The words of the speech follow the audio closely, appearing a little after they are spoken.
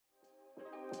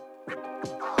I'm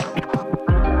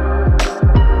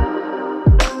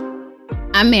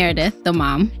Meredith, the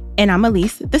mom. And I'm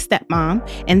Elise, the stepmom.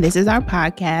 And this is our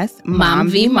podcast, Mom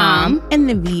v. Mom. And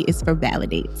the V is for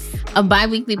validates. A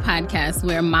bi-weekly podcast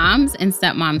where moms and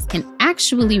stepmoms can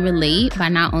actually relate by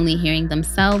not only hearing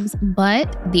themselves,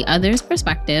 but the other's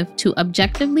perspective to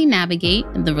objectively navigate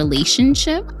the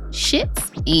relationship,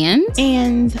 shits,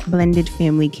 and blended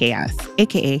family chaos,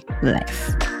 aka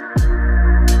life.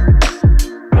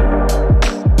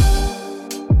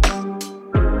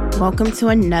 Welcome to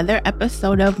another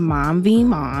episode of Mom v.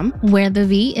 Mom, where the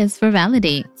V is for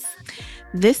validates.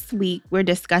 This week, we're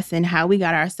discussing how we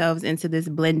got ourselves into this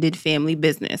blended family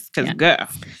business. Because, girl,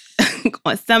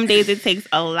 on some days it takes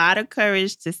a lot of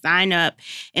courage to sign up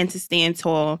and to stand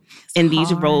tall in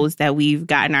these roles that we've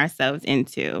gotten ourselves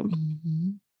into. Mm-hmm.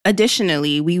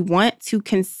 Additionally, we want to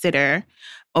consider,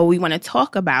 or we want to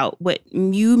talk about what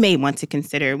you may want to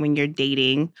consider when you're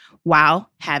dating while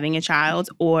having a child,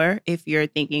 or if you're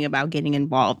thinking about getting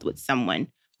involved with someone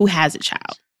who has a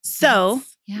child. So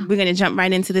we're going to jump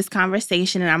right into this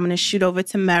conversation, and I'm going to shoot over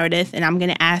to Meredith, and I'm going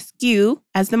to ask you,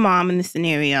 as the mom in the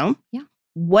scenario,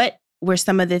 what were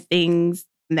some of the things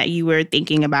that you were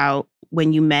thinking about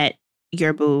when you met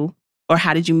your boo, or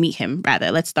how did you meet him, rather?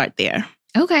 Let's start there.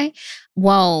 Okay.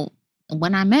 Well,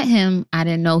 when I met him, I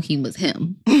didn't know he was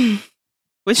him.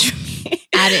 What you mean?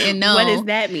 I didn't know. What does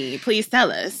that mean? Please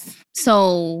tell us.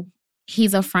 So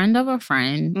he's a friend of a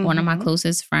friend, one of my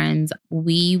closest friends.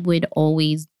 We would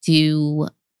always do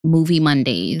movie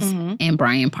Mondays in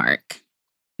Bryant Park.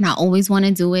 And I always want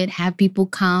to do it, have people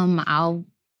come. I'll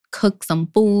cook some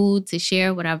food to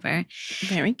share, whatever.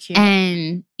 Very cute.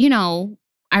 And, you know,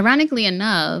 ironically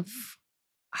enough,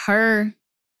 her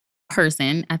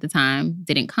person at the time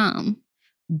didn't come,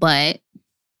 but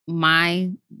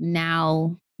my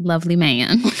now lovely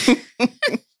man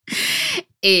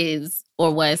is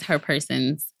or was her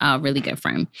person's really good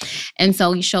friend. And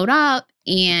so he showed up,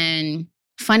 and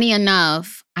funny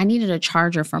enough, I needed a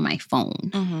charger for my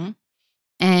phone.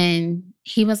 And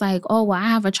he was like, oh, well, I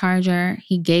have a charger.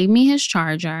 He gave me his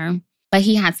charger, but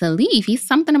he had to leave. He's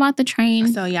something about the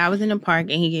train. So, I was in the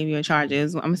park and he gave you a charger.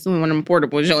 I'm assuming one of them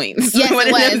portable joints. Yes,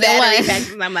 it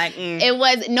was. I'm like, It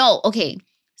was. No, okay.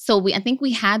 So, I think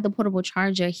we had the portable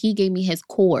charger. He gave me his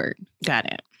cord. Got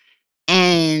it.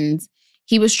 And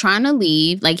he was trying to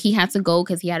leave. Like, he had to go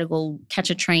because he had to go catch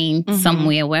a train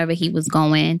somewhere, wherever he was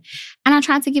going. And I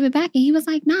tried to give it back. And he was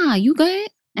like, nah, you good?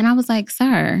 And I was like,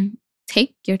 sir,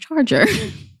 take your charger.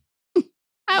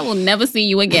 I will never see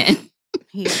you again.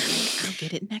 I'll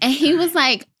get it next time. And he was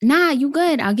like, nah, you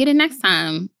good. I'll get it next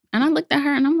time. And I looked at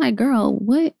her and I'm like, girl,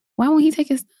 what? Why won't he take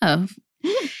his stuff?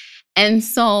 And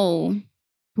so,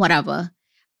 whatever.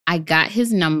 I got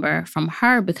his number from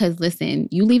her because, listen,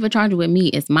 you leave a charger with me,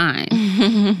 it's mine.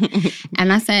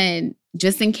 And I said,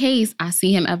 just in case I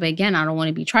see him ever again, I don't want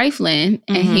to be trifling.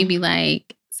 And he'd be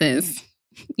like, sis,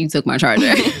 you took my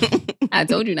charger. I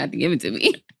told you not to give it to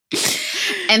me.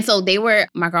 And so they were,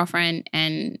 my girlfriend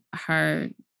and her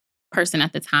person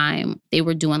at the time, they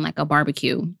were doing like a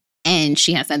barbecue. And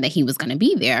she had said that he was going to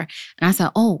be there. And I said,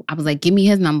 I was like, give me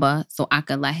his number so I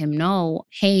could let him know,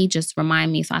 hey, just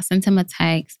remind me. So I sent him a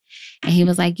text and he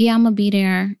was like, yeah, I'm going to be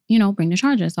there, bring the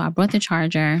charger. So I brought the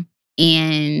charger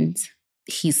and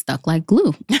he's stuck like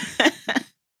glue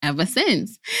ever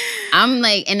since. I'm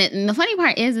like, and the funny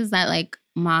part is that like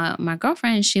my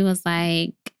girlfriend, she was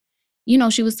like,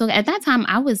 she was still, at that time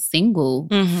I was single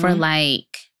for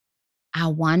like, I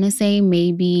want to say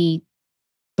maybe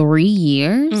 3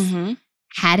 years.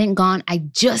 Hadn't gone. I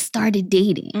just started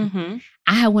dating.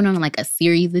 I had went on like a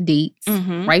series of dates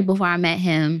right before I met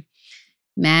him.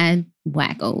 Mad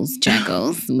wackos,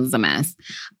 jackos. It was a mess.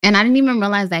 And I didn't even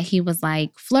realize that he was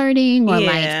like flirting or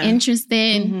like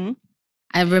interested.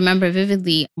 I remember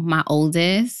vividly my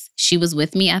oldest, she was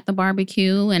with me at the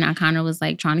barbecue and I kind of was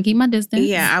like trying to keep my distance.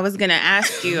 Yeah, I was going to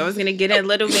ask you. I was going to get a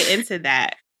little bit into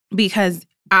that because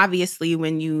obviously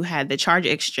when you had the charger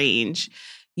exchange,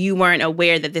 you weren't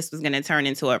aware that this was going to turn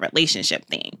into a relationship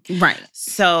thing. Right.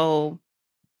 So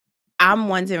I'm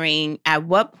wondering at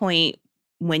what point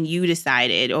when you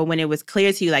decided or when it was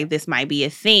clear to you like this might be a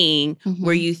thing,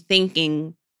 were you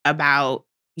thinking about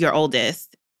your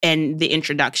oldest and the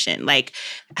introduction? Like,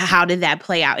 how did that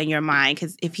play out in your mind?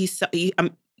 Because if he saw,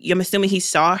 I'm assuming he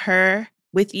saw her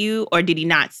with you, or did he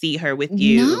not see her with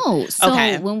you? No.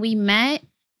 So when we met,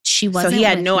 she wasn't. So he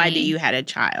had with no me. idea you had a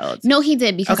child. No, he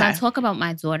did, because I talk about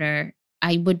my daughter.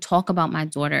 I would talk about my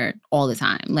daughter all the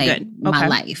time, like my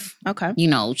life. Okay.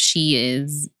 She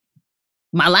is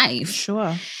my life.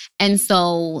 Sure. And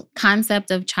so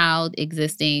concept of child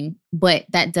existing, but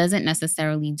that doesn't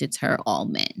necessarily deter all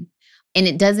men. And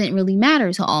it doesn't really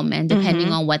matter to all men,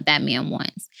 depending on what that man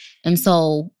wants. And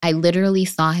so I literally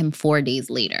saw him 4 days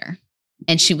later.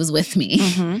 And she was with me.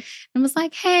 And was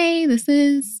like, hey, this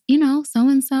is,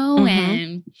 so-and-so.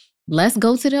 And let's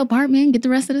go to the apartment, get the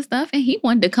rest of the stuff. And he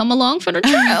wanted to come along for the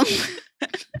trip.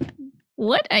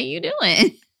 What are you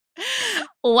doing?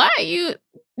 Why are you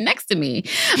next to me?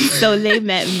 So they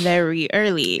met very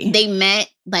early. They met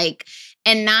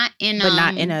and not in but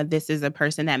not in a this is a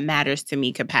person that matters to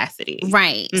me capacity.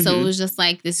 Right. So it was just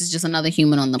like, this is just another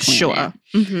human on the planet. Sure.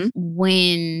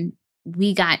 When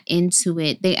we got into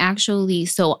it,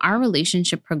 so our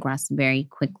relationship progressed very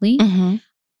quickly.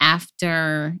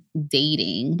 After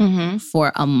dating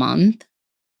for a month,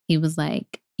 he was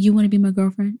like, you want to be my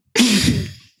girlfriend? I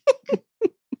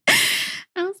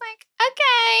was like,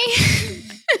 okay.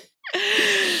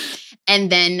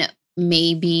 And then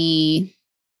maybe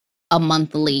a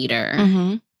month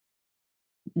later,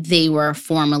 they were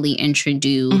formally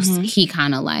introduced. He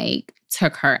kind of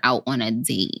took her out on a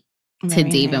date to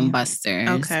Dave and Buster's.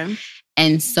 Okay.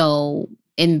 And so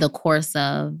in the course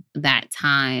of that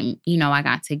time, I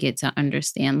got to get to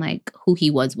understand who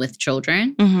he was with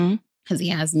children. Because he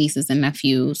has nieces and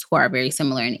nephews who are very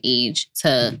similar in age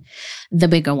to the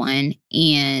bigger one.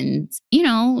 And,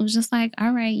 it was just like,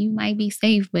 all right, you might be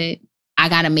safe, but I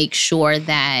got to make sure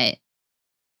that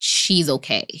she's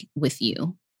okay with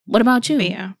you. What about you?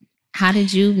 Yeah. How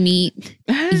did you meet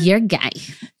your guy?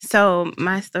 So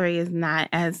my story is not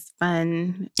as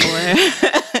fun or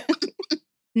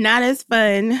not as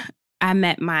fun. I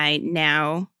met my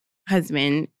now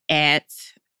husband at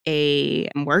a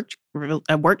work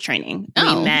training.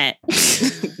 Oh. We met.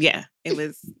 Yeah, it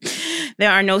was.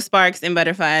 There are no sparks and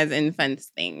butterflies and fun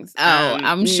things.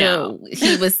 I'm sure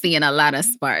he was seeing a lot of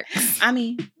sparks. I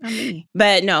mean,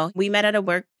 but no, we met at a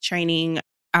work training.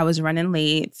 I was running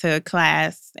late to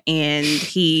class and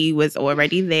he was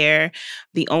already there.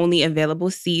 The only available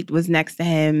seat was next to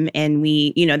him. And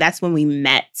we, that's when we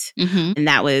met. And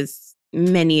that was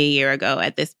many a year ago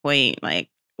at this point.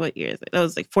 What year is it? That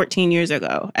was 14 years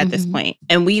ago at this point.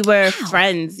 And we were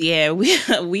friends. Yeah,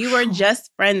 we were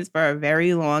just friends for a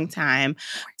very long time.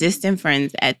 Distant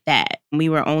friends at that. We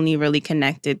were only really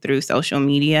connected through social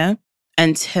media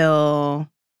until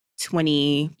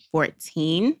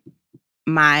 2014.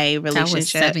 My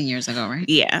relationship. That was 7 years ago, right?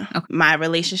 Yeah. Okay. My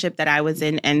relationship that I was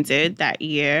in ended that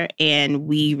year and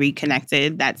we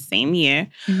reconnected that same year.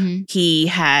 He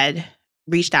had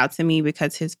reached out to me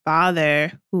because his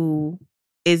father, who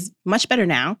is much better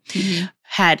now,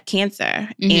 had cancer.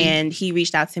 And he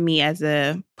reached out to me as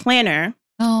a planner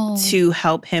to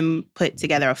help him put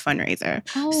together a fundraiser.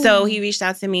 So he reached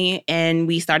out to me and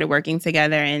we started working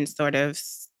together and sort of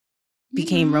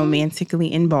became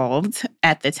romantically involved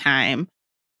at the time.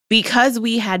 Because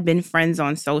we had been friends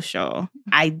on social,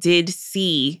 I did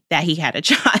see that he had a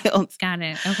child. Got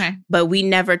it. Okay. But we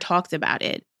never talked about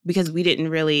it because we didn't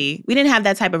have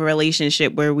that type of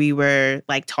relationship where we were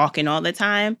talking all the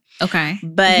time. Okay.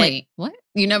 But wait, what?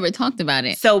 You never talked about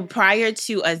it? So prior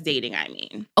to us dating, I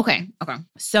mean. Okay.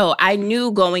 So I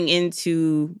knew going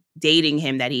into dating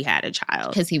him that he had a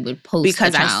child. Because he would post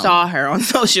because I saw her on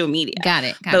social media. Got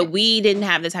it. But we didn't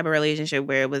have the type of relationship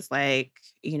where it was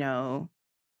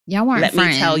y'all weren't let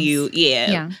friends. Me tell you,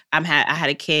 I had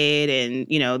a kid and,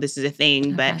 this is a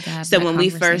thing. But so when we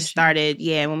first started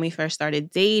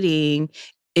dating,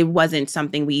 it wasn't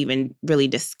something we even really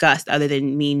discussed other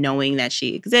than me knowing that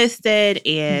she existed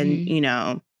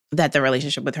and, that the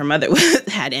relationship with her mother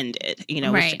had ended,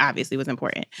 which obviously was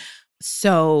important.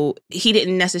 So he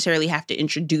didn't necessarily have to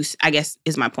introduce, I guess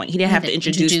is my point. He didn't have to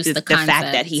introduce the fact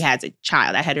that he has a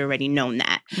child. I had already known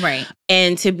that. Right.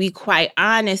 And to be quite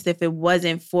honest, if it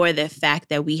wasn't for the fact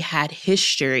that we had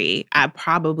history, I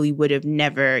probably would have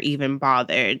never even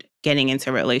bothered getting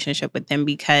into a relationship with him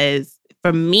because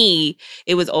for me,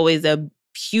 it was always a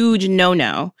huge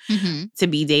no-no to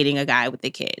be dating a guy with a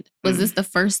kid. Was this the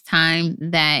first time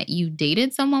that you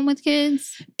dated someone with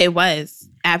kids? It was.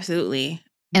 Absolutely.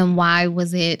 And why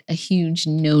was it a huge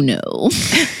no-no?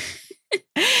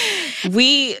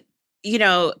 The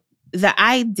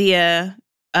idea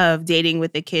of dating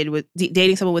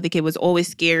someone with a kid was always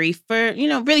scary for,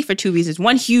 really for two reasons.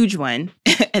 One huge one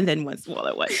and then one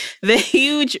smaller one.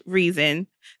 The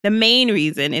main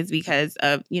reason is because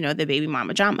of, the baby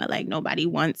mama drama. Nobody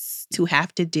wants to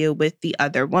have to deal with the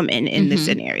other woman in this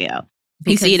scenario.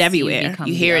 Because you see it everywhere.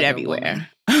 You hear it everywhere.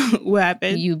 What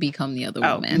happened? You become the other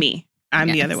woman. Me. I'm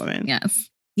the other woman. Yes.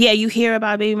 Yeah, you hear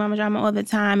about baby mama drama all the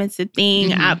time. It's a thing.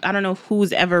 Mhm. I don't know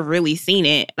who's ever really seen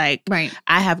it. Like, Right.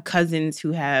 I have cousins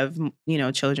who have,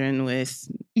 children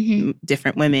with Mhm.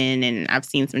 different women, and I've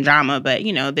seen some drama, but,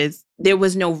 there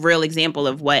was no real example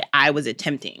of what I was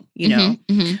attempting, Mhm.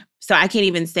 Mhm. So I can't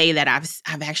even say that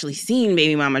I've actually seen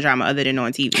baby mama drama other than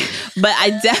on TV. But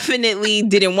I definitely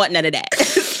didn't want none of that.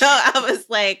 So I was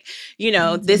like, You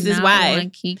this did is not why.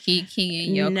 want Kiki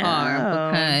in your car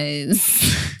No.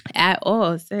 because At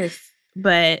all, sis.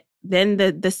 But then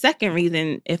the second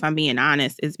reason, if I'm being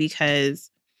honest, is because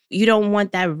you don't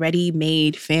want that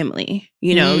ready-made family.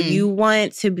 You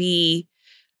want to be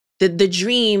the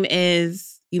dream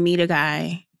is you meet a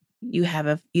guy, you have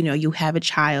a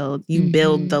child, you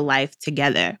build the life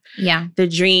together. Yeah. The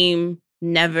dream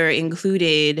never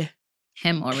included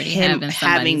him already having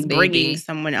somebody's bringing baby.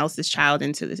 someone else's child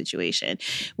into the situation,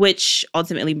 which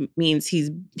ultimately means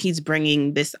he's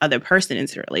bringing this other person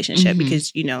into the relationship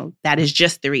because that is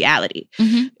just the reality.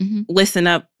 Listen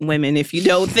up, women, if you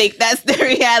don't think that's the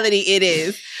reality, it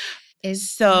is.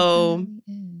 So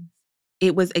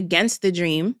it was against the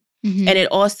dream, and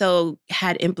it also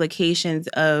had implications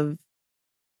of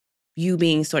you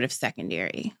being sort of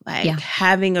secondary, like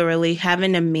having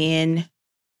a man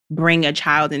bring a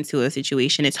child into a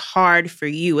situation. It's hard for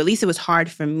you. At least it was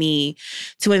hard for me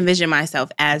to envision myself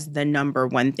as the number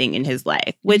one thing in his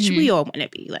life, which we all want to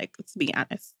be. Like, let's be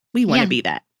honest. We want to be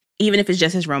that. Even if it's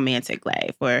just his romantic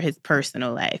life or his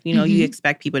personal life. You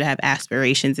expect people to have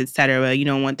aspirations, etc. You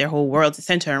don't want their whole world to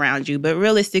center around you. But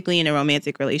realistically, in a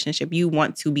romantic relationship, you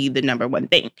want to be the number one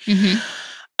thing.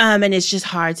 And it's just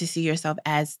hard to see yourself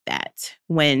as that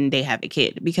when they have a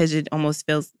kid, because it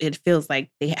feels like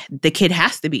the kid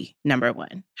has to be number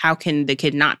one. How can the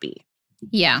kid not be?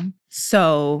 Yeah.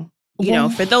 So,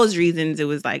 for those reasons, it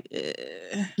was like,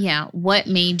 yeah. What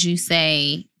made you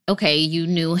say, okay, you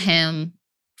knew him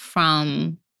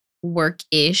from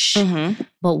work-ish,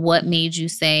 but what made you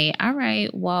say, all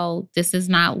right, well, this is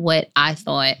not what I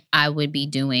thought I would be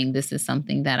doing. This is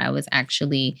something that I was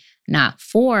actually not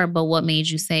for. But what made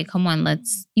you say, come on,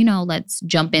 let's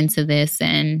jump into this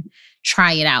and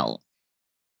try it out?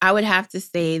 I would have to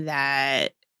say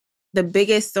that the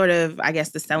biggest sort of, I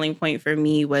guess, the selling point for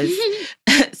me was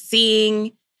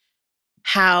seeing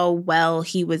how well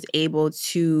he was able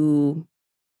to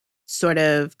sort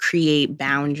of create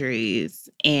boundaries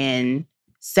and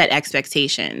set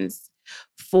expectations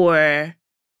for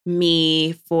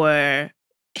me, for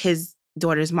his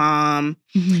daughter's mom,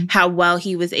 how well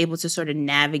he was able to sort of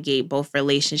navigate both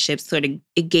relationships.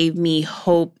 It gave me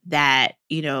hope that,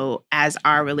 as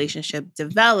our relationship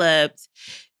developed,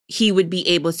 he would be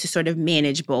able to sort of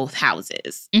manage both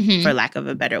houses, for lack of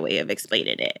a better way of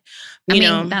explaining it. I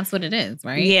mean, that's what it is,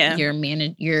 right? Yeah.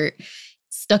 You're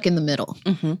stuck in the middle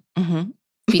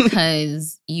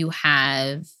because you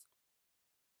have,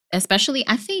 especially,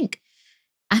 I think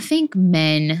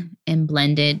men in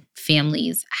blended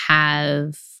families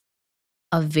have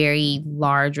a very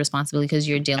large responsibility because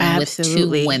you're dealing with two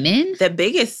women. The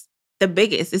biggest.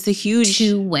 It's a huge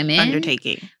two women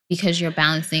undertaking because you're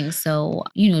balancing. So,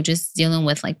 just dealing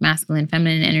with like masculine,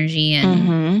 feminine energy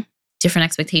and different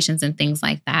expectations and things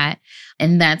like that.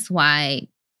 And that's why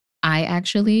I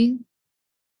actually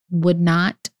would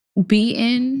not be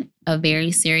in a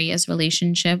very serious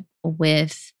relationship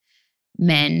with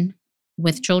men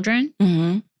with children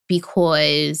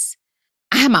because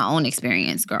I had my own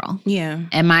experience, girl. Yeah.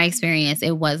 And my experience,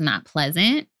 it was not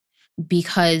pleasant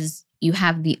because you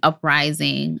have the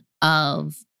uprising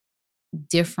of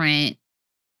different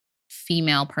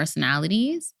female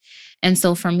personalities. And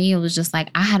so for me, it was just like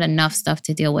I had enough stuff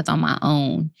to deal with on my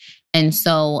own. And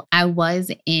so I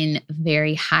was in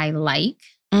very high like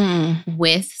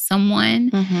with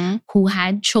someone who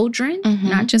had children,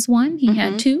 not just one. He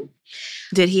had two.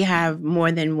 Did he have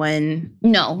more than one?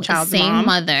 No, child's same mom?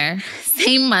 mother.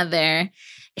 Same mother.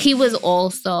 He was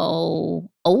also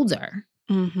older.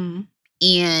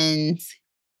 And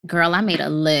girl, I made a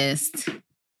list.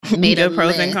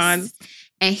 Pros and cons.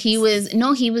 And he was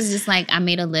just like, I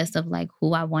made a list of like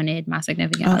who I wanted my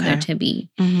significant other to be.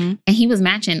 And he was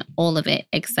matching all of it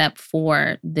except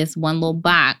for this one little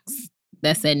box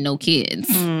that said no kids.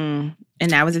 And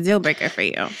that was a deal breaker for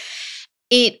you.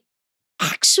 It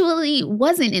actually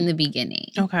wasn't in the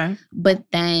beginning. Okay. But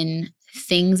then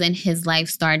things in his life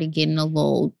started getting a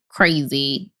little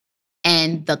crazy.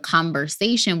 And the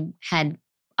conversation had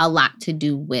a lot to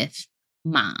do with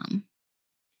mom.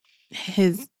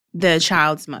 The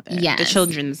child's mother. Yes. The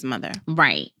children's mother.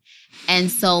 Right.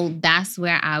 And so that's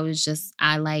where I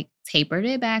like tapered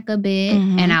it back a bit.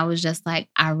 And I was just like,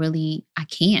 I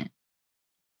can't.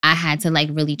 I had to like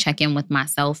really check in with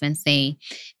myself and say,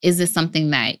 is this something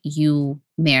that you,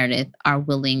 Meredith, are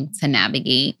willing to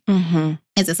navigate? Mm-hmm.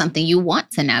 Is it something you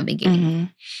want to navigate? Mm-hmm.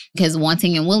 Because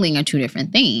wanting and willing are two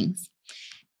different things.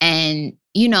 And,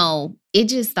 you know, it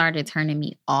just started turning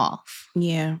me off.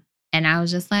 Yeah. And I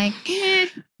was just like,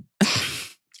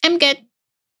 I'm good.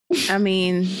 I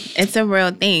mean, it's a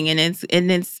real thing. And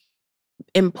it's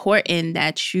important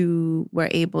that you were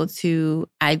able to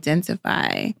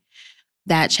identify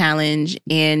that challenge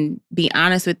and be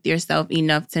honest with yourself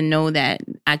enough to know that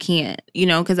I can't, you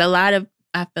know, because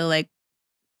I feel like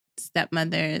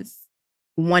stepmothers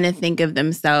want to think of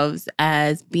themselves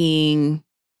as being,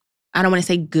 I don't want to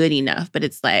say good enough, but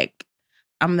it's like,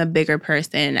 I'm the bigger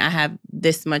person. I have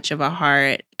this much of a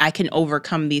heart. I can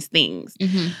overcome these things.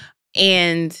 Mm-hmm.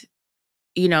 And,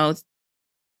 you know,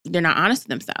 they're not honest with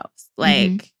themselves.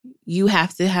 Like, you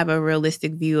have to have a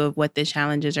realistic view of what the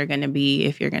challenges are going to be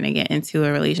if you're going to get into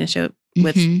a relationship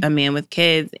with a man with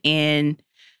kids and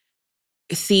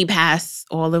see past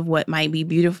all of what might be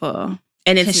beautiful.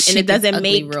 And it doesn't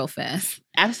make real fast.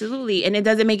 Absolutely. And it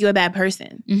doesn't make you a bad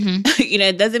person. Mm-hmm. You know,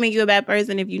 it doesn't make you a bad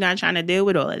person if you're not trying to deal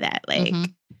with all of that. Like,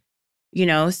 you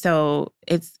know, so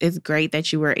it's great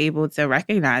that you were able to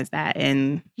recognize that,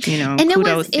 and, you know, and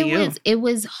kudos to you. It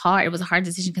was hard. It was a hard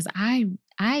decision because I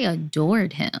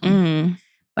adored him. Mm.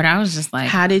 But I was just like,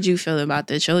 how did you feel about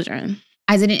the children?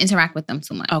 I didn't interact with them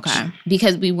too much. Okay.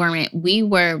 Because we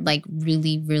were like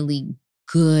really, really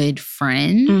good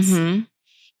friends. Mm-hmm.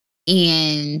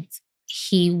 And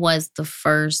he was the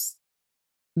first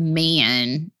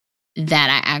man that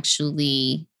I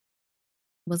actually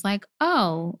was like,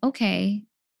 oh, okay,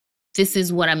 this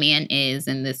is what a man is,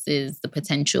 and this is the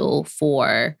potential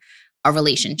for a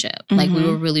relationship. Mm-hmm. Like, we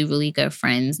were really, really good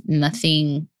friends.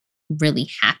 Nothing really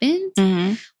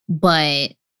happened,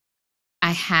 but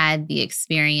I had the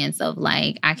experience of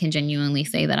like, I can genuinely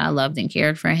say that I loved and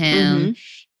cared for him.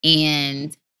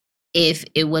 And if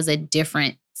it was a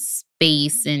different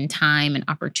space and time and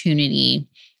opportunity,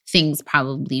 things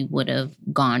probably would have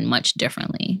gone much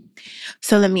differently.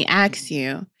 So let me ask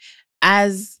you,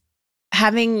 as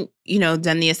having, you know,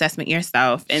 done the assessment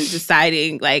yourself and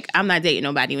deciding like, I'm not dating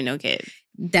nobody with no kids.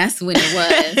 That's what it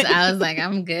was. I was like,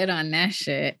 I'm good on that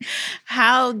shit.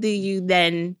 How do you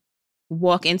then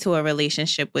walk into a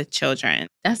relationship with children?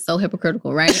 That's so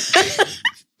hypocritical, right?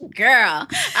 Girl,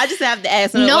 I just have to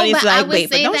ask. No, but like,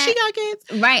 wait, but don't she got kids?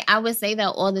 Right. I would say that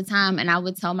all the time. And I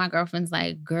would tell my girlfriends,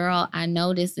 like, girl, I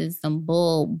know this is some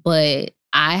bull, but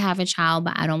I have a child,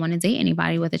 but I don't want to date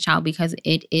anybody with a child because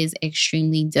it is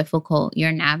extremely difficult.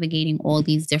 You're navigating all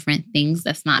these different things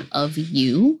that's not of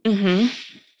you. Mm-hmm.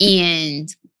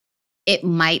 And it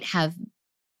might have,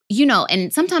 you know,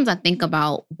 and sometimes I think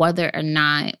about whether or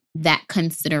not that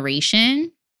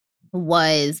consideration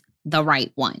was the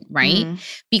right one, right?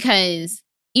 Because,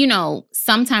 you know,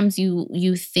 sometimes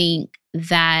you think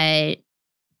that,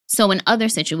 so in other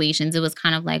situations, it was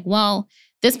kind of like, well,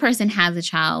 this person has a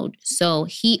child, so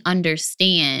he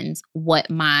understands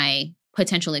what my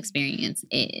potential experience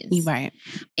is. Right.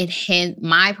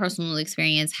 My personal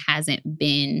experience hasn't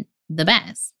been the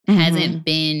best.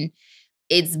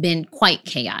 It's been quite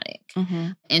chaotic.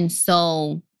 And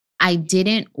so I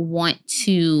didn't want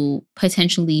to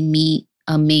potentially meet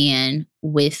a man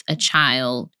with a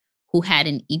child who had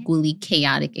an equally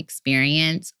chaotic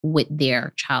experience with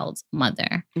their child's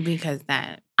mother. Because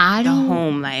the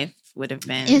home life would have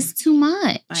been... It's too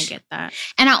much. I get that.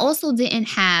 And I also didn't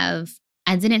have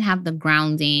the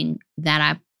grounding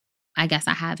that I guess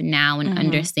I have now, and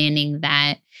understanding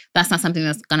that that's not something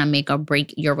that's going to make or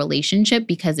break your relationship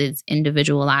because it's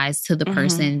individualized to the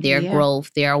person, their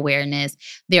growth, their awareness,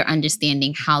 their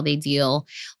understanding how they deal.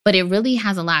 But it really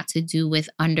has a lot to do with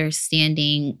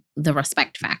understanding the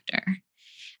respect factor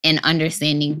and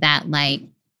understanding that, like,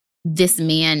 this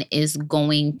man is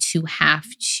going to have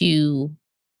to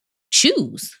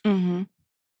choose.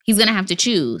 He's going to have to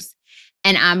choose.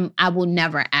 And I will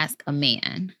never ask a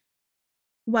man.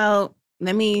 Well,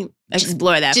 let me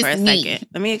explore that for a second.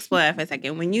 Let me explore that for a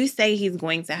second. When you say he's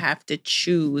going to have to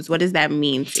choose, what does that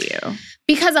mean to you?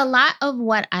 Because a lot of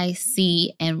what I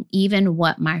see, and even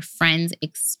what my friends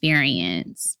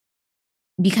experience,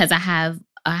 because I have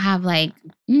like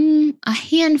a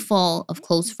handful of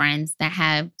close friends that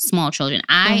have small children.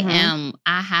 I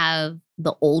have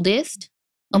the oldest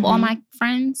of all my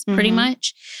friends, pretty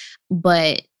much.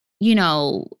 But, you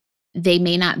know, they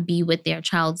may not be with their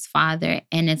child's father.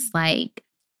 And it's like,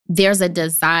 there's a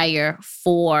desire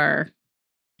for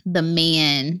the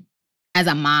man as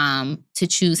a mom to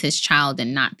choose his child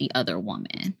and not the other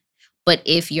woman. But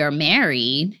if you're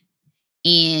married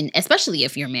And especially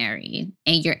if you're married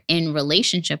and you're in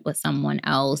relationship with someone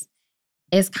else,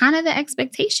 it's kind of the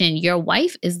expectation. Your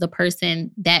wife is the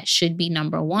person that should be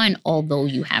number one, although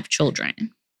you have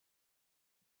children.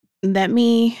 Let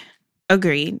me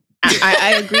agree.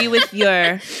 I agree with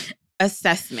your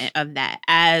assessment of that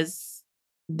as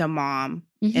the mom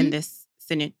in this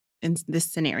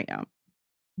scenario.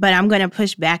 But I'm going to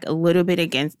push back a little bit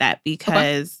against that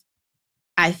because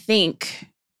I think,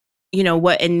 you know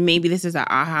what, and maybe this is an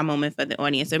aha moment for the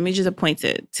audience, or maybe just a point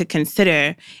to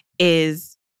consider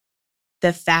is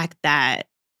the fact that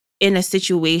in a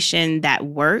situation that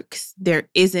works, there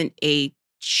isn't a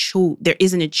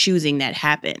choosing that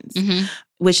happens,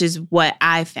 which is what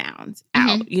I found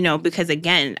out, you know, because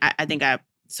again, I think I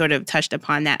sort of touched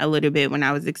upon that a little bit when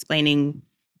I was explaining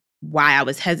why I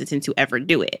was hesitant to ever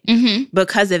do it.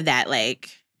 Because of that,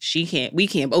 like, we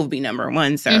can't both be number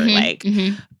one, sir.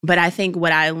 But I think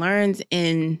what I learned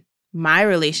in my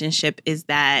relationship is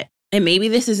that, and maybe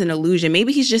this is an illusion,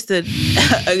 maybe he's just an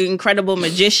incredible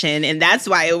magician and that's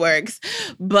why it works.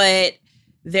 But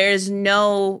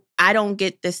I don't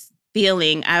get this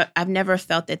feeling. I've never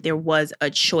felt that there was a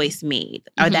choice made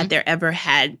or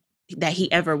that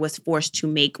he ever was forced to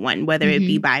make one, whether it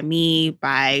be by me,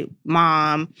 by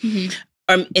mom,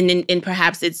 and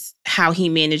perhaps it's how he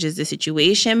manages the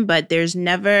situation. But there's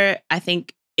never, I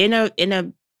think, in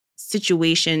a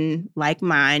situation like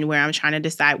mine where I'm trying to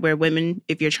decide, where women,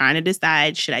 if you're trying to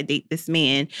decide, should I date this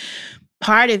man?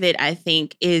 Part of it, I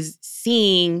think, is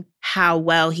seeing how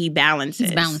well he balances.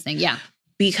 He's balancing, yeah.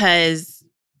 Because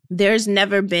there's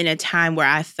never been a time where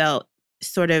I felt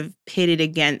sort of pitted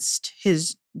against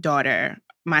his daughter,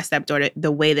 my stepdaughter,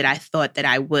 the way that I thought that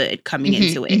I would coming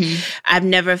into it. I've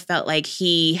never felt like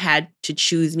he had to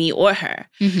choose me or her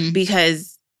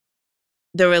because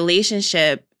the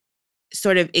relationship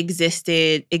sort of exists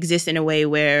in a way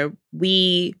where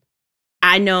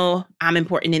I know I'm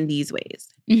important in these ways.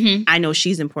 I know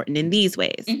she's important in these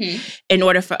ways. In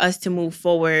order for us to move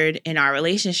forward in our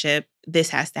relationship, this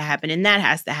has to happen and that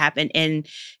has to happen. And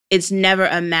it's never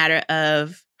a matter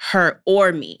of her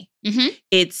or me.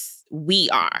 It's we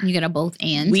are. You get a both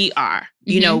and. We are.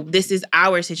 You know, this is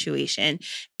our situation.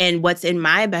 And what's in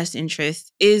my best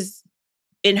interest is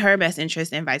in her best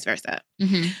interest and vice versa.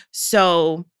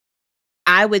 So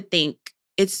I would think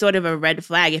it's sort of a red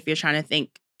flag if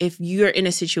you're in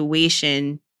a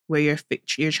situation where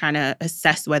you're trying to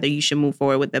assess whether you should move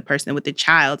forward with the person with the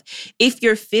child. If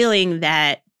you're feeling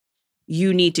that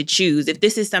you need to choose, if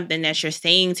this is something that you're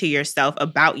saying to yourself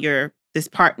about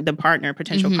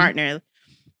potential partner,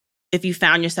 if you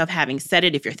found yourself having said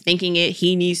it, if you're thinking it,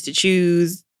 he needs to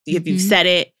choose. If you've said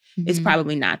it, it's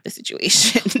probably not the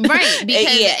situation. Right.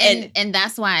 Because, and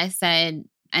that's why I said,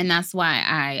 and that's why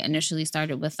I initially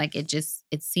started with, like, it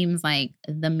seems like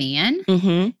the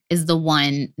man is the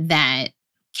one that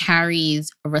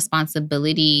carries a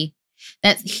responsibility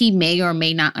that he may or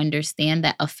may not understand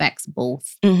that affects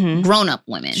both grown-up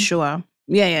women. Sure.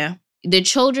 Yeah. The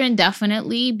children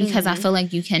definitely, because I feel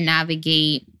like you can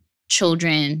navigate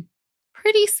children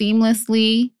pretty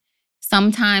seamlessly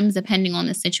sometimes, depending on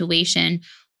the situation.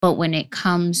 But when it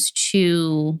comes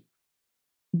to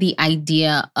the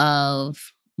idea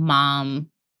of mom,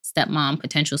 stepmom,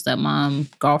 potential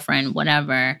stepmom, girlfriend,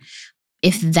 whatever,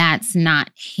 if that's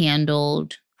not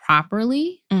handled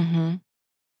properly,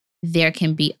 there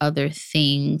can be other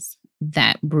things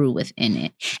that brew within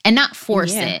it. And not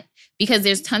force it. Because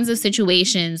there's tons of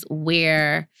situations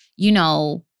where, you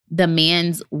know, the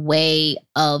man's way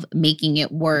of making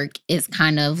it work is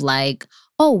kind of like,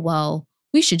 oh, well,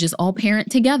 we should just all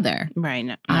parent together. Right.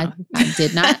 No. I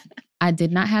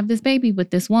did not have this baby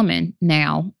with this woman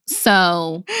now.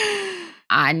 So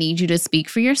I need you to speak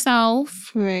for yourself.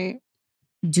 Right.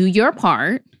 Do your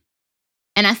part.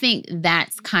 And I think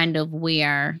that's kind of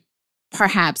where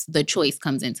perhaps the choice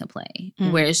comes into play,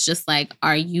 where it's just like,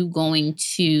 are you going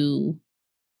to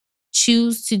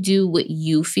choose to do what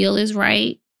you feel is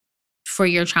right for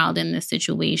your child in this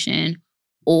situation?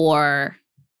 Or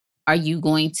are you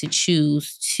going to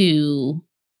choose to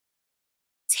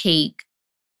take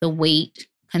the weight,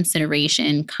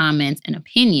 consideration, comments, and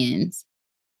opinions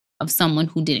of someone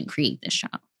who didn't create this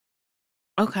child?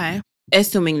 Okay.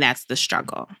 Assuming that's the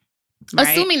struggle. Right?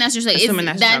 Assuming that's your struggle. Assuming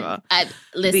that's the struggle.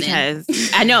 Listen. Because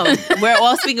I know we're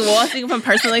all speaking from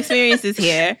personal experiences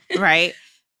here, right?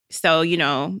 So, you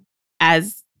know,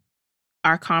 as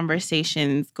our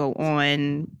conversations go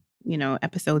on, you know,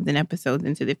 episodes and episodes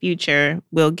into the future,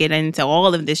 we'll get into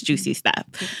all of this juicy stuff.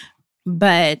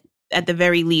 But at the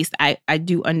very least, I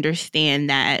do understand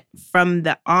that from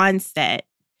the onset,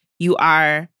 you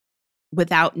are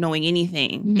without knowing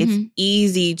anything, it's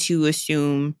easy to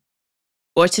assume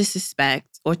or to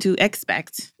suspect or to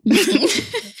expect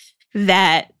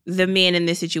that the man in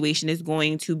this situation is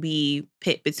going to be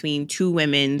pit between two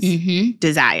women's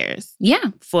desires.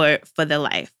 Yeah. For their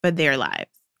lives. At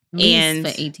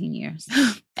least for 18 years.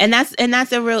 And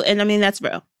that's a real, and I mean, that's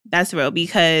real. That's real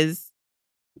because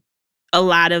a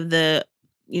lot of the,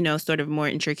 sort of more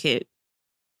intricate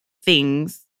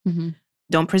things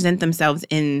don't present themselves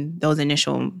in those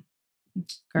initial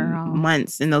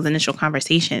months, in those initial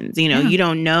conversations. You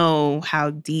don't know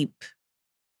how deep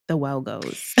the well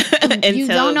goes. You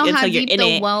don't know how deep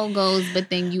the well goes, but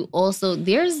then you also,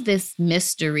 there's this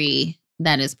mystery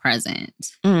that is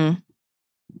present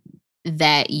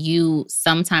that you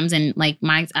sometimes, and like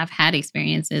I've had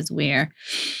experiences where,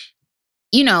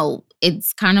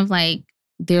 it's kind of like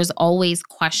there's always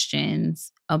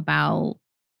questions about,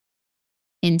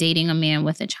 in dating a man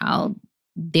with a child,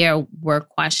 there were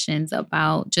questions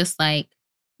about just like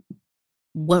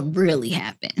what really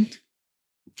happened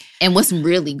and what's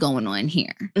really going on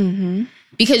here.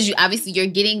 Because you're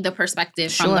getting the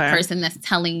perspective from the person that's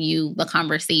telling you the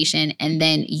conversation, and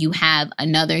then you have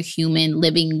another human,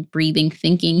 living, breathing,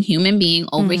 thinking human being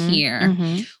over here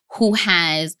who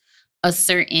has a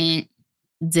certain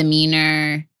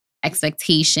demeanor,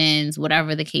 expectations,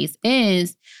 whatever the case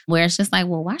is, where it's just like,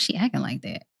 well, why is she acting like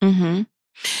that?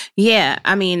 Yeah,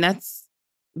 I mean, that's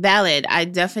valid. I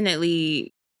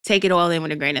definitely take it all in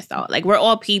with a grain of salt. Like, we're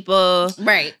all people.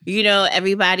 Right.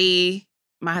 Everybody,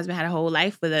 my husband had a whole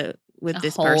life with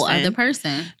this whole other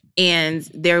person. And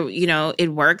there,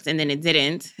 it worked and then it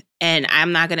didn't. And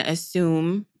I'm not going to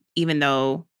assume, even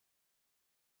though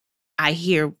I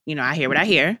hear what I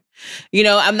hear,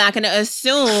 I'm not going to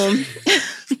assume...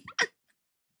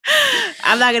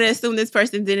 I'm not gonna assume this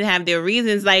person didn't have their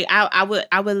reasons. Like, I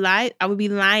would lie. I would be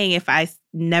lying if I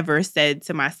never said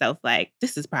to myself, like,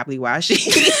 this is probably why she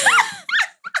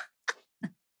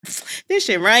this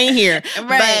shit right here.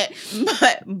 Right.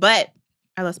 But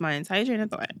I lost my entire train of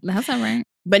thought. That's all right.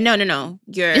 But no.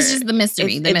 It's just the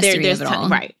mystery. The mystery of it all.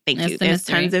 Right. Thank you. There's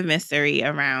tons of mystery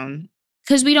around.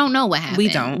 Because we don't know what happened. We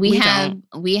don't.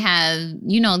 We have,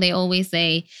 they always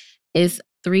say it's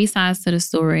 3 sides to the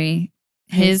story.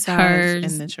 His, hers,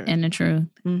 and the truth.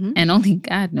 And only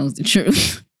God knows the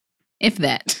truth. If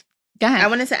that. Go ahead. I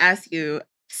wanted to ask you,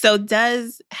 so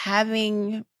does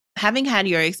having had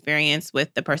your experience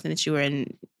with the person that you were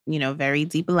in, very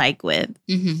deep alike with,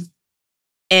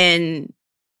 and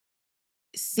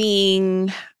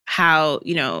seeing how,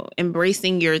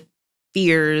 embracing your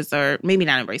fears, or maybe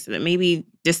not embracing them, maybe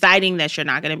deciding that you're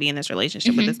not going to be in this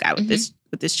relationship with this guy, with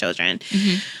this children,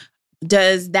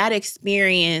 does that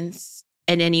experience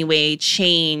in any way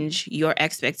change your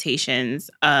expectations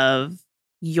of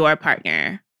your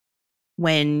partner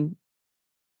when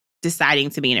deciding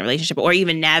to be in a relationship, or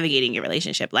even navigating your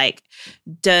relationship? Like,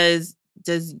 does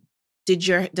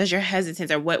your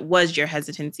hesitance, or what was your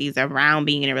hesitancies around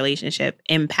being in a relationship,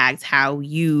 impact how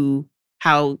you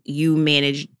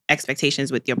manage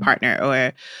expectations with your partner,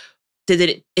 or did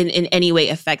it in any way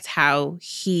affect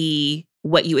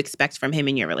what you expect from him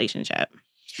in your relationship?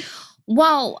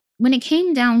 Well, when it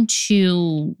came down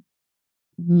to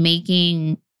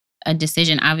making a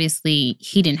decision, obviously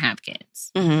he didn't have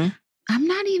kids. I'm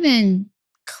not even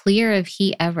clear if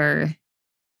he ever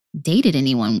dated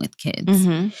anyone with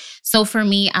kids. So for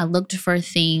me, I looked for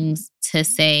things to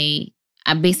say,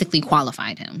 I basically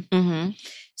qualified him.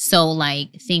 So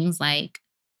like things like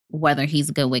whether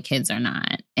he's good with kids or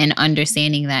not, and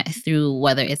understanding that through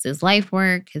whether it's his life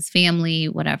work, his family,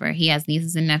 whatever. He has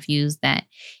nieces and nephews that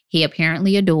he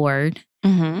apparently adored,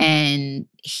 and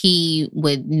he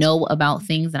would know about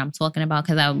things that I'm talking about,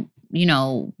 because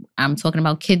I'm talking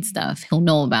about kid stuff. He'll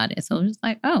know about it. So it's just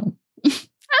like, oh,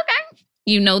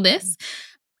 okay, this.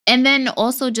 And then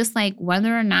also just like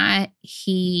whether or not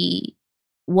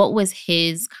what was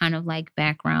his kind of like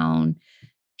background,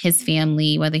 his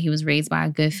family, whether he was raised by a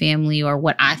good family or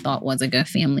what I thought was a good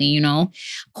family,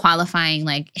 qualifying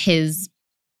like his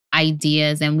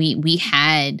ideas. And we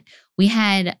had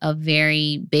a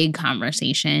very big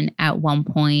conversation at one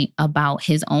point about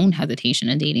his own hesitation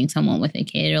of dating someone with a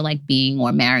kid, or like being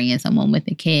or marrying someone with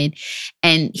a kid.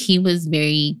 And he was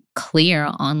very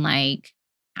clear on like,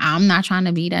 I'm not trying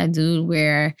to be that dude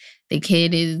where the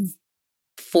kid is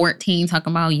 14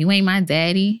 talking about you ain't my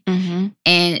daddy.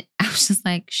 And I was just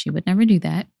like, she would never do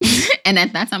that. And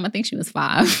at that time, I think she was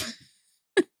 5.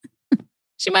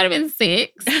 She might have been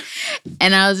 6.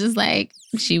 And I was just like,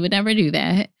 she would never do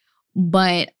that.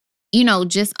 But,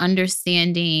 just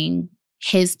understanding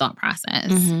his thought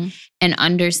process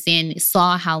and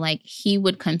saw how like he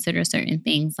would consider certain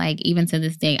things. Like even to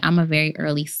this day, I'm a very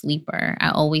early sleeper. I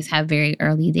always have very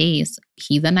early days.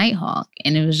 He's a night hawk.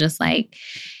 And it was just like,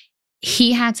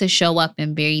 he had to show up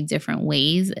in very different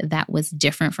ways that was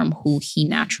different from who he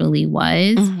naturally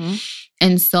was.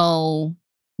 And so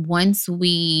once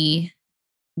we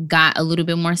got a little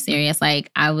bit more serious, like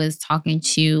I was talking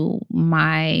to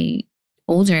my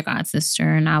older god sister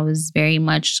and I was very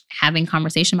much having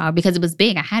conversation about it because it was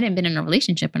big. I hadn't been in a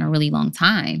relationship in a really long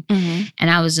time. And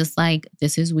I was just like,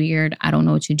 this is weird. I don't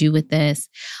know what to do with this.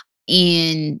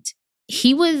 And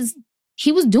he was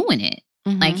doing it.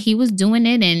 Like he was doing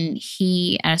it, and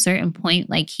he at a certain point,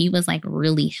 like he was like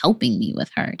really helping me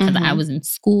with her because I was in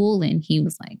school and he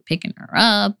was like picking her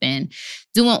up and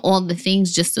doing all the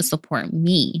things just to support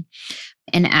me.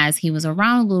 And as he was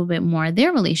around a little bit more,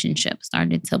 their relationship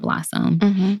started to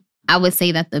blossom. I would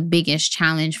say that the biggest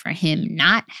challenge for him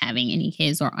not having any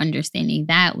kids or understanding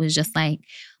that was just like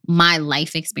my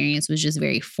life experience was just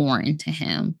very foreign to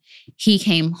him. He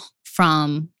came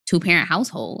from two-parent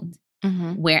household.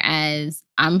 Whereas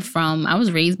I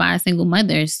was raised by a single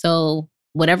mother. So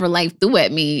whatever life threw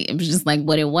at me, it was just like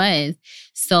what it was.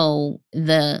 So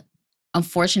the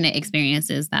unfortunate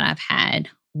experiences that I've had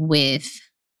with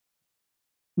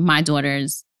my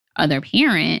daughter's other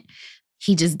parent,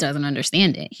 he just doesn't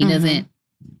understand it. He doesn't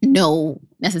know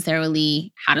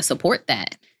necessarily how to support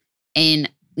that. And,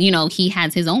 you know, he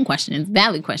has his own questions,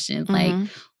 valid questions, like,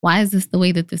 why is this the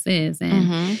way that this is?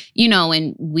 And, you know,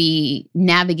 and we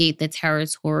navigate the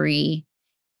territory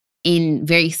in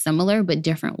very similar but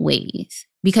different ways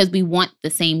because we want the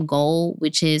same goal,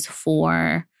 which is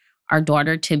for our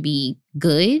daughter to be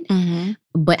good,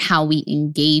 but how we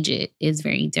engage it is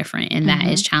very different. And that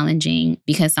is challenging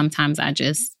because sometimes I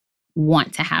just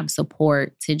want to have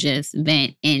support to just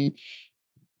vent and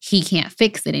he can't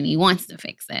fix it and he wants to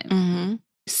fix it.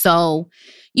 So,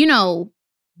 you know,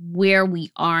 where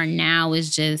we are now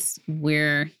is just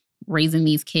we're raising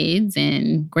these kids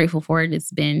and grateful for it.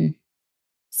 It's been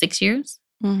 6 years.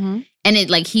 And it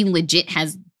like he legit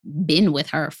has been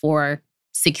with her for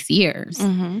 6 years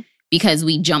because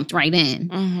we jumped right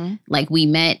in. Like we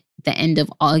met the end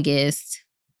of August.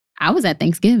 I was at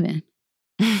Thanksgiving.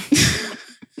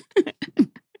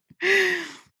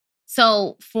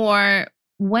 So for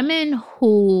women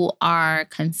who are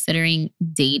considering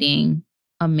dating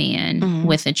a man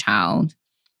with a child,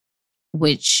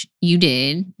 which you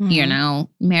did, you're now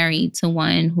married to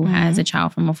one who has a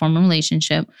child from a former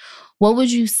relationship. What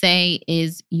would you say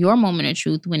is your moment of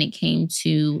truth when it came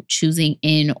to choosing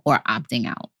in or opting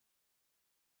out?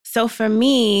 So for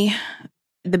me,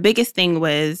 the biggest thing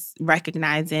was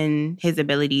recognizing his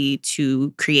ability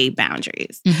to create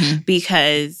boundaries.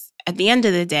 Because at the end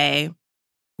of the day,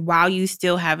 while you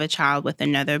still have a child with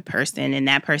another person and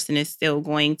that person is still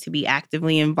going to be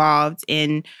actively involved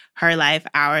in her life,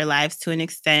 our lives to an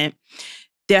extent,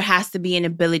 there has to be an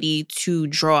ability to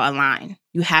draw a line.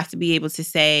 You have to be able to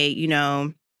say, you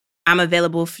know, I'm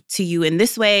available to you in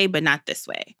this way, but not this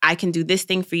way. I can do this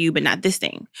thing for you, but not this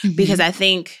thing. Because I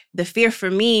think the fear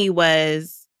for me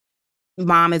was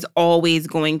mom is always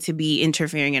going to be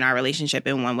interfering in our relationship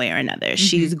in one way or another.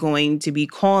 She's going to be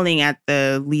calling at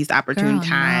the least opportune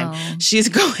time. No. She's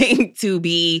going to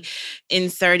be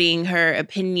inserting her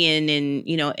opinion and,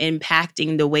 you know,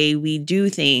 impacting the way we do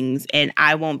things. And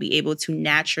I won't be able to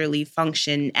naturally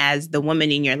function as the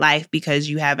woman in your life because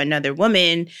you have another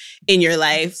woman in your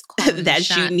life that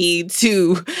you need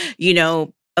to, you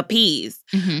know, appease.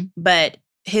 But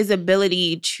his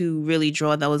ability to really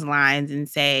draw those lines and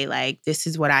say, like, this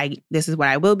is what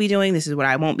I will be doing. This is what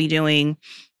I won't be doing.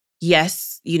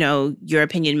 Yes, you know, your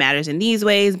opinion matters in these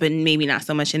ways, but maybe not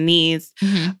so much in these.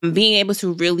 Being able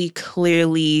to really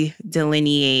clearly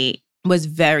delineate was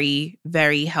very,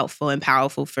 very helpful and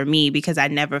powerful for me because I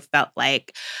never felt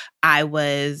like I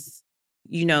was,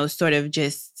 you know, sort of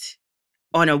just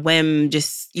on a whim,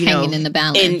 just, you hanging in the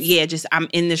balance. And just I'm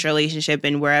in this relationship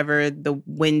and wherever the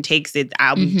wind takes it,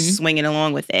 I'm swinging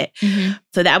along with it.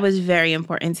 So that was very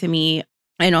important to me.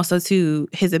 And also to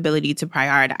his ability to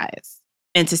prioritize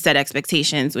and to set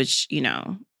expectations, which, you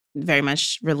know, very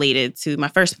much related to my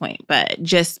first point. But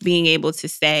just being able to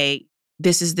say,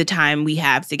 this is the time we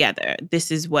have together.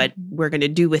 This is what we're going to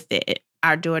do with it.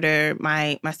 Our daughter,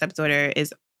 my stepdaughter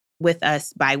is with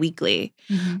us bi-weekly.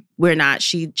 We're not,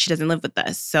 she doesn't live with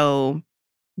us. So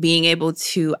being able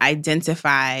to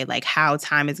identify like how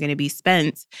time is going to be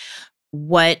spent,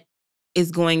 what is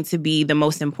going to be the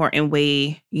most important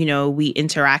way, you know, we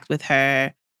interact with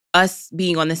her, us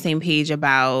being on the same page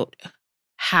about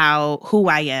who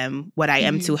I am, what I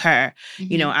am to her.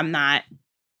 You know, I'm not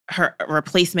her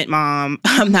replacement mom.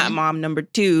 I'm not mom number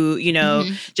 2, you know,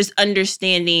 just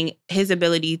understanding his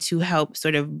ability to help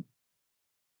sort of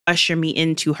usher me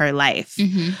into her life.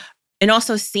 And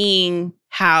also seeing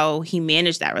how he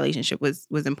managed that relationship was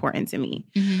important to me.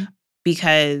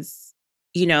 Because,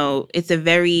 you know, it's a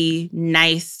very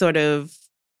nice sort of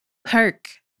perk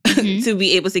to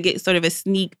be able to get sort of a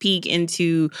sneak peek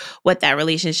into what that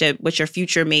relationship, what your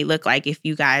future may look like if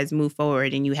you guys move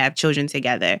forward and you have children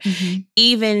together.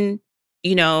 Even,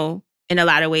 you know, in a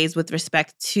lot of ways with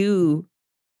respect to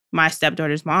my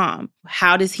stepdaughter's mom,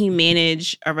 how does he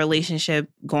manage a relationship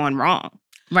going wrong?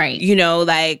 Right. You know,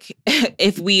 like,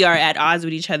 if we are at odds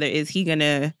with each other,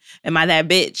 am I that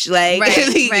bitch? Like,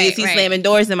 is he slamming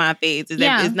doors in my face?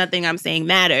 Is nothing I'm saying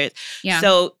matters? Yeah.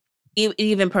 So it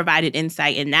even provided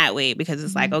insight in that way, because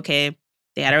it's like, okay,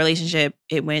 they had a relationship,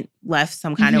 it went left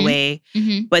some kind of way,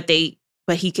 but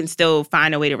he can still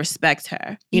find a way to respect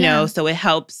her, you know? So it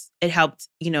helped,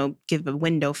 you know, give a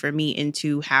window for me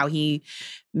into how he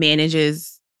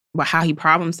manages, how he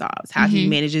problem solves, how he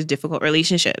manages difficult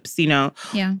relationships, you know?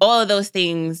 Yeah. All of those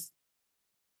things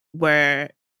were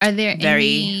Are there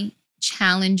any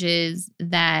challenges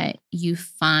that you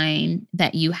find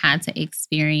that you had to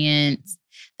experience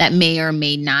that may or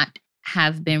may not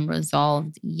have been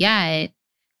resolved yet,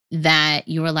 that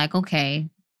you were like, okay,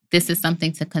 this is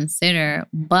something to consider,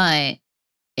 but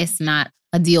it's not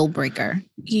a deal breaker?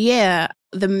 Yeah.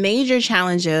 The major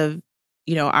challenge of,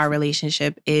 you know, our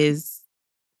relationship is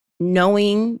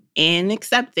knowing and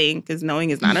accepting, because knowing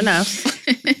is not enough,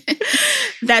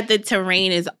 that the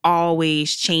terrain is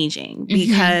always changing,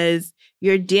 because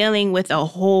you're dealing with a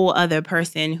whole other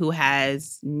person who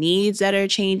has needs that are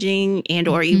changing and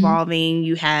or evolving.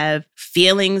 You have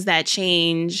feelings that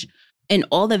change, and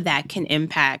all of that can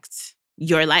impact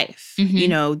your life, you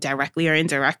know, directly or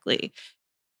indirectly.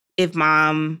 If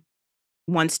mom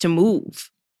wants to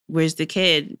move, where's the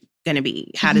kid going to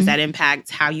be? How does that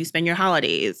impact how you spend your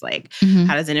holidays? Like,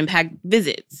 how does it impact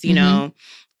visits? You know,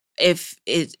 is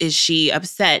she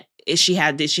upset? Did she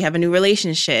have a new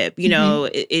relationship? You know,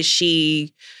 did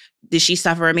she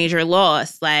suffer a major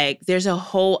loss? Like, there's a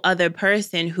whole other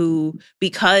person who,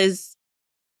 because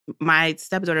my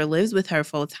stepdaughter lives with her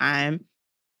full time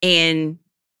and,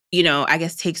 you know, I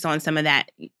guess takes on some of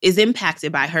that, is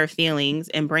impacted by her feelings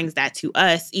and brings that to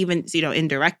us, even, you know,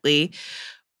 indirectly.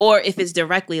 Or if it's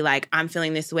directly, like, I'm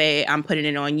feeling this way, I'm putting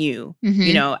it on you.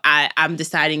 You know, I'm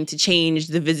deciding to change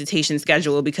the visitation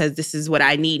schedule because this is what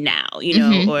I need now, you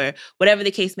know, or whatever the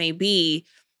case may be.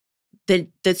 The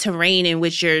terrain in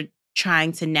which you're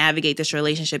trying to navigate this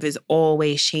relationship is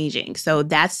always changing. So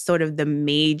that's sort of the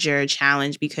major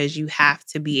challenge, because you have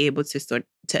to be able to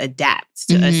adapt,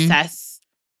 to assess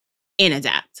and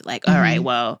adapt. Like, all right,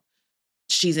 well,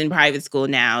 she's in private school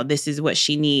now. This is what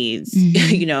she needs,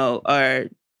 you know, or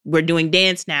we're doing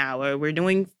dance now, or we're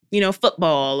doing, you know,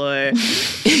 football, or,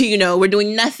 you know, we're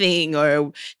doing nothing,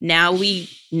 or now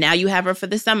you have her for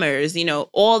the summers, you know,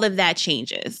 all of that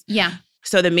changes. Yeah.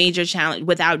 So the major challenge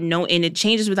and it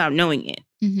changes without knowing it.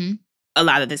 A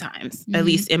lot of the times, at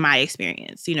least in my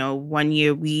experience, you know, one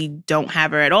year we don't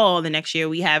have her at all. The next year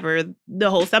we have her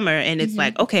the whole summer, and it's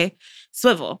like, okay,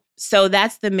 swivel. So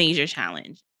that's the major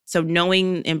challenge. So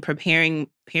knowing and preparing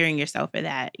yourself for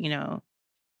that, you know,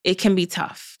 it can be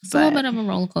tough. It's a little bit of a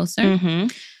roller coaster.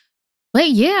 But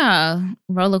yeah,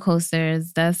 roller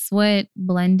coasters. That's what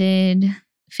blended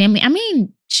family. I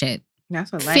mean, shit.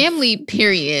 That's what family,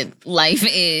 period, life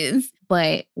is.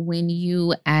 But when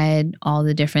you add all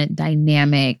the different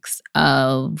dynamics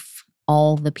of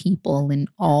all the people and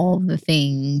all the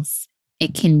things,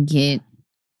 it can get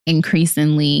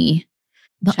increasingly.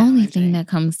 The only thing that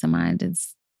comes to mind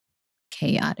is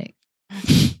chaotic.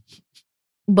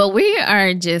 But we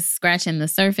are just scratching the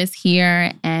surface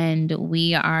here, and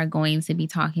we are going to be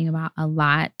talking about a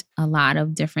lot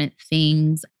of different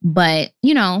things. But,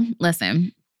 you know,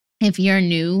 listen, if you're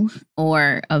new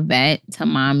or a vet to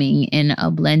momming in a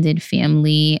blended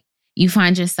family, you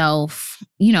find yourself,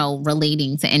 you know,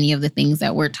 relating to any of the things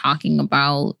that we're talking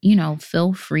about, you know,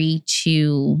 feel free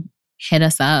to hit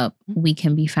us up. We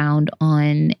can be found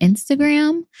on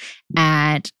Instagram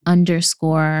at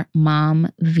 _momvmom_,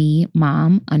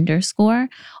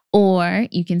 or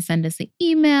you can send us an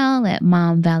email at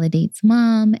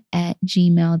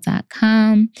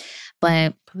momvalidatesmom@gmail.com.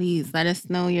 But please let us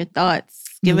know your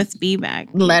thoughts. Give us feedback.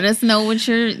 Let us know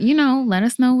let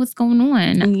us know what's going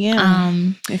on.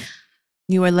 Yeah. If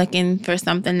you were looking for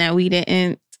something that we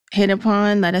didn't hit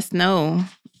upon, let us know.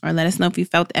 Or let us know if you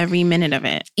felt every minute of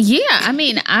it. Yeah. I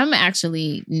mean, I'm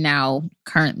actually now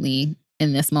currently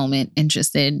in this moment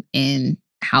interested in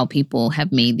how people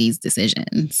have made these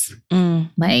decisions.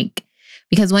 Like,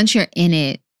 because once you're in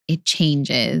it, it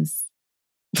changes.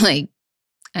 Like,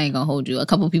 I ain't gonna hold you. A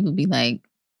couple of people be like,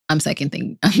 I'm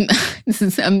giving this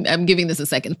a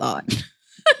second thought.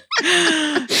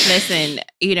 Listen,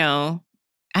 I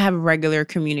have regular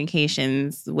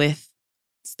communications with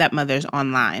stepmothers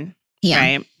online. Yeah.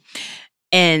 Right?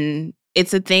 And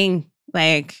it's a thing.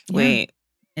 Like, wait.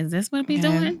 Is this what we're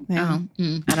doing? Yeah.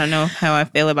 I don't know how I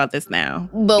feel about this now.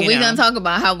 But we're going to talk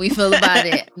about how we feel about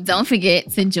it. Don't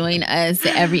forget to join us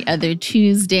every other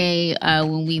Tuesday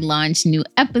when we launch new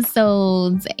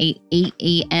episodes at 8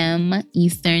 a.m.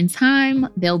 Eastern Time.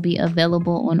 They'll be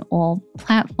available on all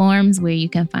platforms where you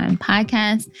can find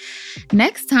podcasts.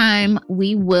 Next time,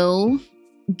 we will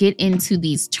get into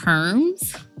these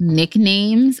terms,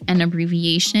 nicknames, and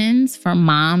abbreviations for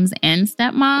moms and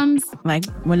stepmoms. Like,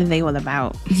 what are they all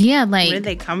about? Yeah, like, where did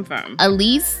they come from?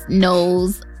 Elise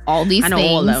knows all these things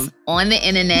all of them. On the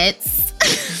internet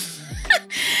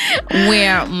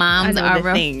where moms are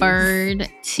referred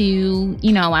to,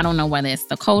 I don't know whether it's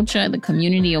the culture, the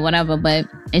community, or whatever, but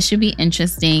it should be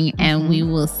interesting, and we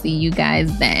will see you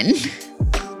guys then.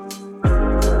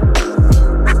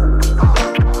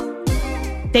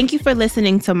 Thank you for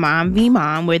listening to Mom v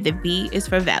Mom, where the V is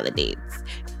for validates.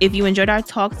 If you enjoyed our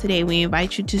talk today, we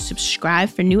invite you to subscribe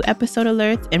for new episode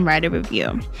alerts and write a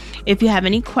review. If you have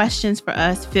any questions for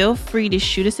us, feel free to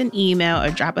shoot us an email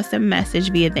or drop us a message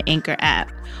via the Anchor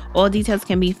app. All details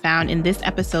can be found in this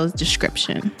episode's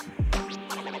description.